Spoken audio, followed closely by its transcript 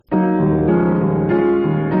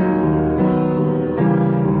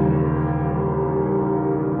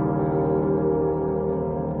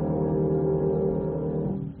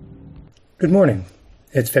Good morning.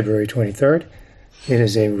 It's February 23rd. It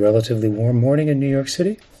is a relatively warm morning in New York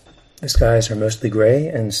City. The skies are mostly gray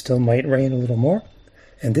and still might rain a little more.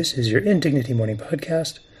 And this is your Indignity Morning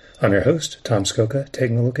Podcast. I'm your host, Tom Skoka,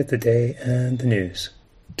 taking a look at the day and the news.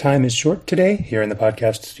 Time is short today here in the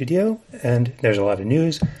podcast studio, and there's a lot of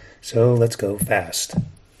news, so let's go fast.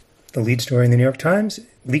 The lead story in the New York Times: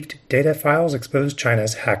 leaked data files expose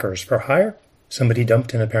China's hackers for hire. Somebody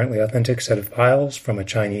dumped an apparently authentic set of files from a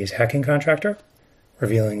Chinese hacking contractor,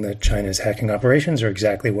 revealing that China's hacking operations are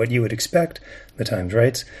exactly what you would expect. The Times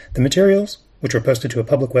writes, the materials, which were posted to a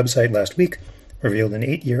public website last week, revealed an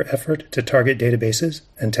 8-year effort to target databases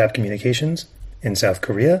and tap communications in South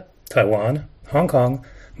Korea, Taiwan, Hong Kong,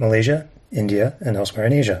 Malaysia, India, and elsewhere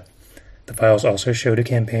in Asia. The files also showed a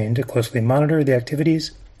campaign to closely monitor the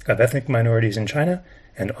activities of ethnic minorities in China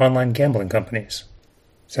and online gambling companies.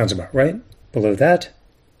 Sounds about right. Below that,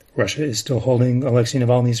 Russia is still holding Alexei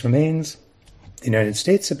Navalny's remains. The United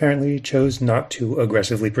States apparently chose not to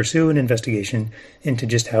aggressively pursue an investigation into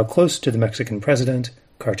just how close to the Mexican president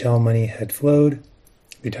cartel money had flowed.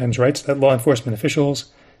 The Times writes that law enforcement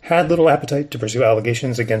officials had little appetite to pursue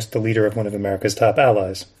allegations against the leader of one of America's top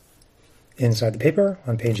allies. Inside the paper,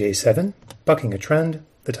 on page A7, bucking a trend,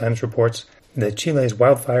 the Times reports that Chile's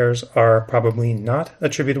wildfires are probably not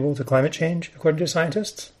attributable to climate change, according to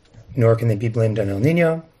scientists. Nor can they be blamed on El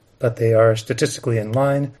Niño, but they are statistically in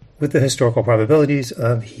line with the historical probabilities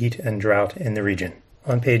of heat and drought in the region.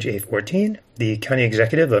 On page A14, the county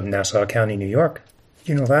executive of Nassau County, New York,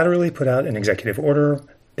 unilaterally put out an executive order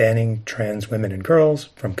banning trans women and girls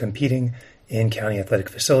from competing in county athletic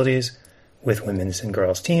facilities with women's and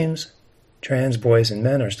girls' teams. Trans boys and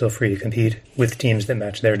men are still free to compete with teams that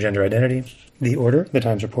match their gender identity. The order, the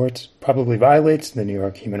Times reports, probably violates the New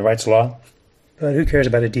York human rights law. But who cares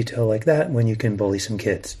about a detail like that when you can bully some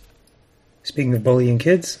kids? Speaking of bullying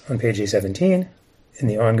kids, on page A17, in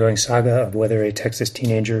the ongoing saga of whether a Texas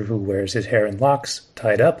teenager who wears his hair in locks,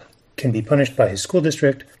 tied up, can be punished by his school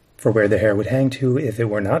district for where the hair would hang to if it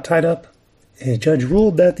were not tied up, a judge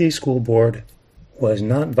ruled that the school board was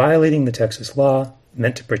not violating the Texas law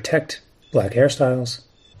meant to protect black hairstyles,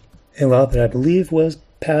 a law that I believe was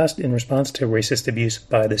passed in response to racist abuse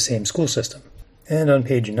by the same school system. And on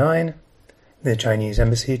page 9, the Chinese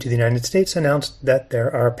embassy to the United States announced that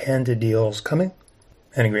there are panda deals coming.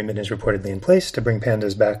 An agreement is reportedly in place to bring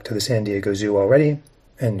pandas back to the San Diego Zoo already,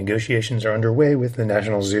 and negotiations are underway with the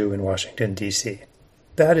National Zoo in Washington, D.C.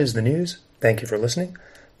 That is the news. Thank you for listening.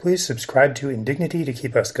 Please subscribe to Indignity to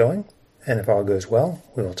keep us going, and if all goes well,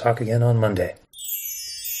 we will talk again on Monday.